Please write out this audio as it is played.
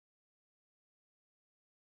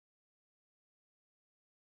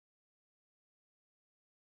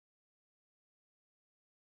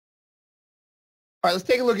All right, let's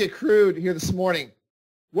take a look at crude here this morning.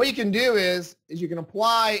 What you can do is you can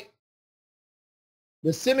apply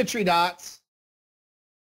the symmetry dots.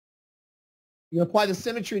 You can apply the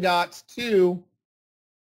symmetry dots to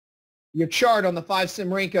your chart on the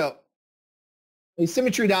 5-sim Renko. These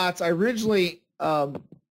symmetry dots, I originally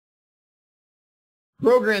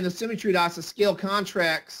programmed the symmetry dots to scale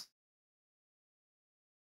contracts,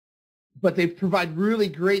 but they provide really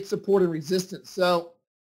great support and resistance. So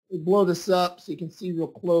we blow this up so you can see real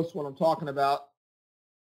close what I'm talking about.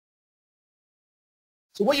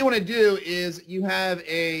 So what you want to do is you have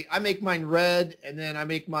I make mine red and then I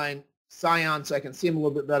make mine cyan so I can see them a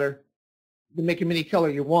little bit better. You can make them any color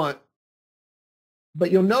you want.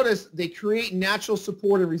 But you'll notice they create natural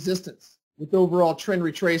support and resistance with overall trend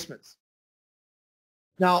retracements.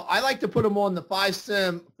 Now, I like to put them on the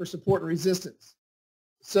 5-sim for support and resistance.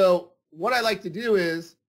 So what I like to do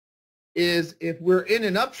is if we're in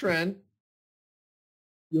an uptrend,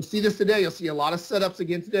 you'll see this today. You'll see a lot of setups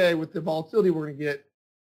again today with the volatility we're going to get.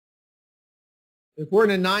 If we're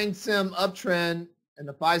in a 9-sim uptrend and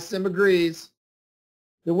the 5-sim agrees,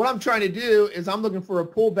 then what I'm trying to do is I'm looking for a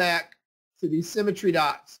pullback to these symmetry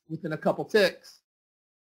dots within a couple ticks.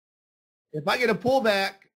 If I get a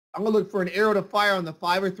pullback, I'm going to look for an arrow to fire on the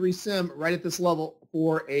 5 or 3 sim right at this level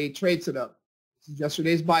for a trade setup. This is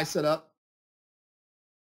yesterday's buy setup.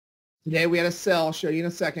 Today we had a sell. I'll show you in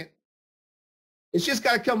a second. It's just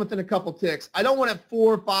got to come within a couple ticks. I don't want it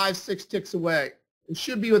 4, 5, 6 ticks away. It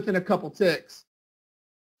should be within a couple ticks.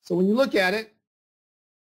 So when you look at it,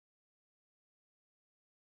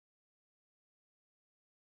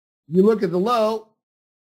 you look at the low,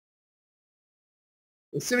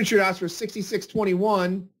 the symmetry dots were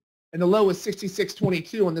 66.21 and the low was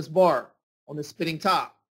 66.22 on this bar, on this spinning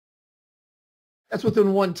top. That's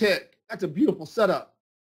within 1 tick. That's a beautiful setup.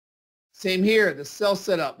 Same here, the sell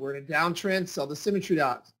setup. We're in a downtrend, sell the symmetry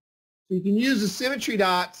dots. So you can use the symmetry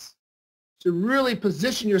dots to really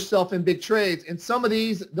position yourself in big trades. And some of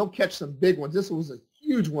these, they'll catch some big ones. This was a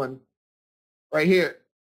huge one right here.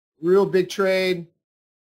 Real big trade.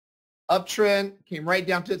 Uptrend, came right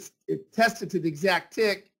down to it tested to the exact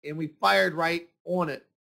tick, and we fired right on it.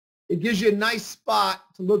 It gives you a nice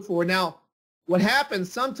spot to look for. Now, what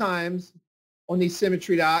happens sometimes on these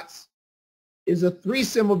symmetry dots is a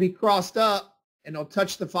 3-sim will be crossed up, and it'll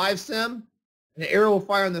touch the 5-sim, and the arrow will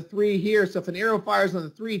fire on the 3 here. So if an arrow fires on the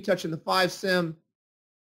 3 touching the 5-sim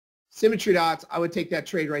symmetry dots, I would take that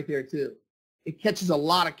trade right there too. It catches a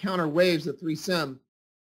lot of counter waves of 3-sim.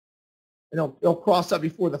 And it'll cross up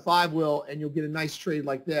before the 5 will, and you'll get a nice trade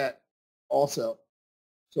like that also.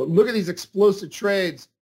 So look at these explosive trades.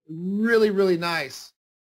 Really, really nice.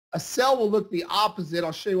 A sell will look the opposite.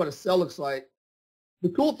 I'll show you what a sell looks like. The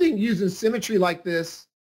cool thing using symmetry like this,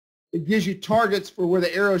 it gives you targets for where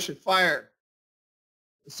the arrow should fire.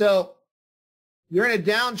 So you're in a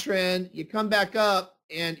downtrend, you come back up,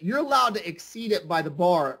 and you're allowed to exceed it by the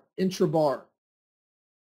bar, intra-bar.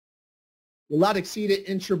 You're allowed to exceed it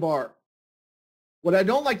intra-bar. What I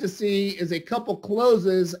don't like to see is a couple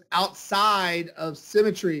closes outside of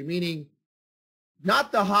symmetry, meaning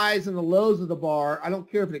not the highs and the lows of the bar. I don't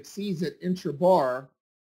care if it exceeds it intra-bar.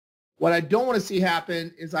 What I don't want to see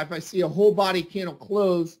happen is if I see a whole body candle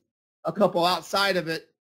close a couple outside of it,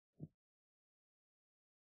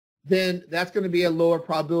 then that's going to be a lower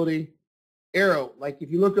probability arrow. Like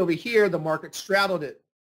if you look over here, the market straddled it.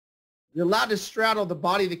 You're allowed to straddle the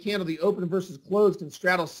body of the candle. The open versus closed can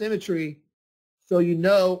straddle symmetry, so you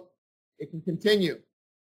know it can continue.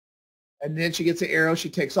 And then she gets an arrow, she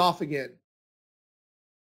takes off again.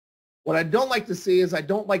 What I don't like to see is I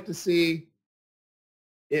don't like to see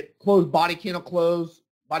it close, body candle close,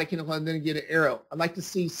 and then get an arrow. I'd like to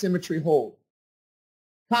see symmetry hold.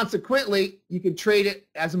 Consequently, you can trade it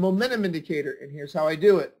as a momentum indicator, and here's how I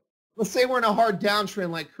do it. Let's say we're in a hard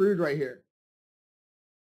downtrend like crude right here.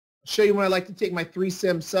 I'll show you when I like to take my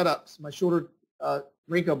 3-sim setups, my shorter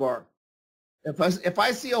Renko bar. If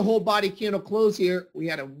I see a whole body candle close here, we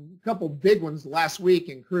had a couple big ones last week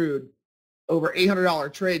in crude, over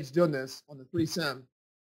 $800 trades doing this on the 3-sim.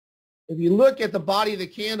 If you look at the body of the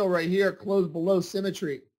candle right here, closed below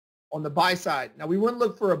symmetry on the buy side. Now, we wouldn't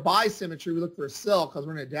look for a buy symmetry, we look for a sell because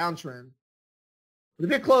we're in a downtrend. But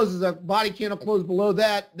if it closes, a body candle closed below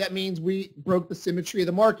that, that means we broke the symmetry of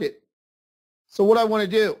the market. So what I want to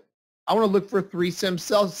do, I want to look for 3-sim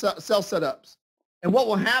sell setups. And what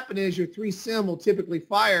will happen is your 3-sim will typically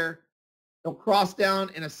fire, they'll cross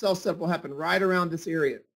down, and a sell setup will happen right around this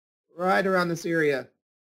area where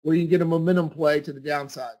you can get a momentum play to the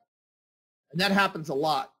downside. And that happens a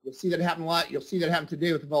lot. You'll see that happen a lot. You'll see that happen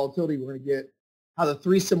today with the volatility we're going to get. How the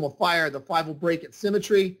 3-sim will fire, the 5 will break at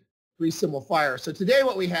symmetry, 3 symbol fire. So today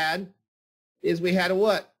what we had is we had a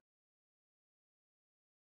what?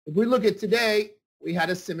 If we look at today, we had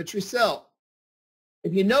a symmetry sell.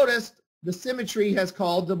 If you noticed, the symmetry has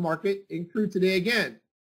called the market in crude today again.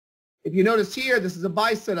 If you notice here, this is a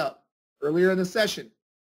buy setup earlier in the session,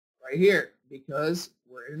 right here, because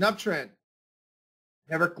we're in an uptrend.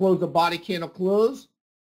 Never close a body candle close.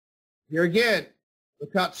 Here again,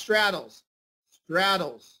 look out straddles,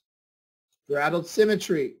 straddles, straddled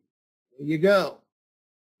symmetry. There you go.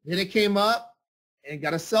 Then it came up and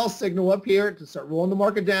got a sell signal up here to start rolling the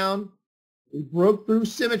market down. We broke through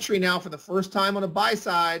symmetry now for the first time on the buy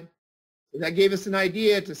side. So that gave us an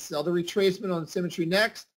idea to sell the retracement on symmetry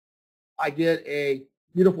next. I did a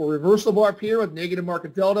beautiful reversal bar up here with negative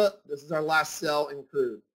market delta. This is our last sell in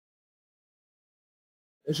crude.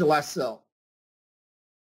 There's your last sell.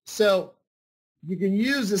 So you can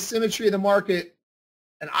use the symmetry of the market,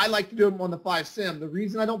 and I like to do them on the 5 sim. The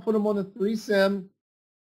reason I don't put them on the 3 sim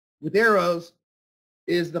with arrows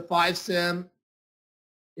is the 5 sim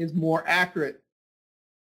is more accurate.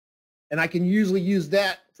 And I can usually use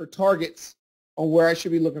that for targets on where I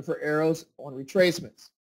should be looking for arrows on retracements.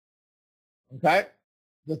 Okay?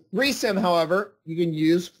 The 3 sim, however, you can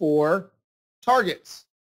use for targets.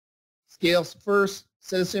 Scales first,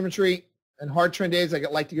 set of symmetry, and hard trend days, I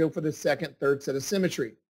like to go for the second, third set of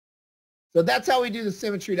symmetry. So that's how we do the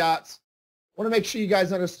symmetry dots. I want to make sure you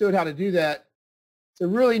guys understood how to do that. It's a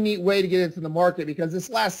really neat way to get into the market because this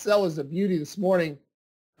last sell is a beauty this morning.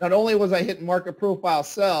 Not only was I hitting market profile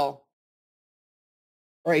sell,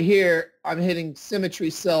 right here, I'm hitting symmetry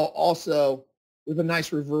sell also with a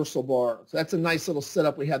nice reversal bar. So that's a nice little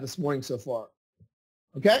setup we had this morning so far.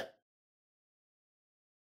 Okay?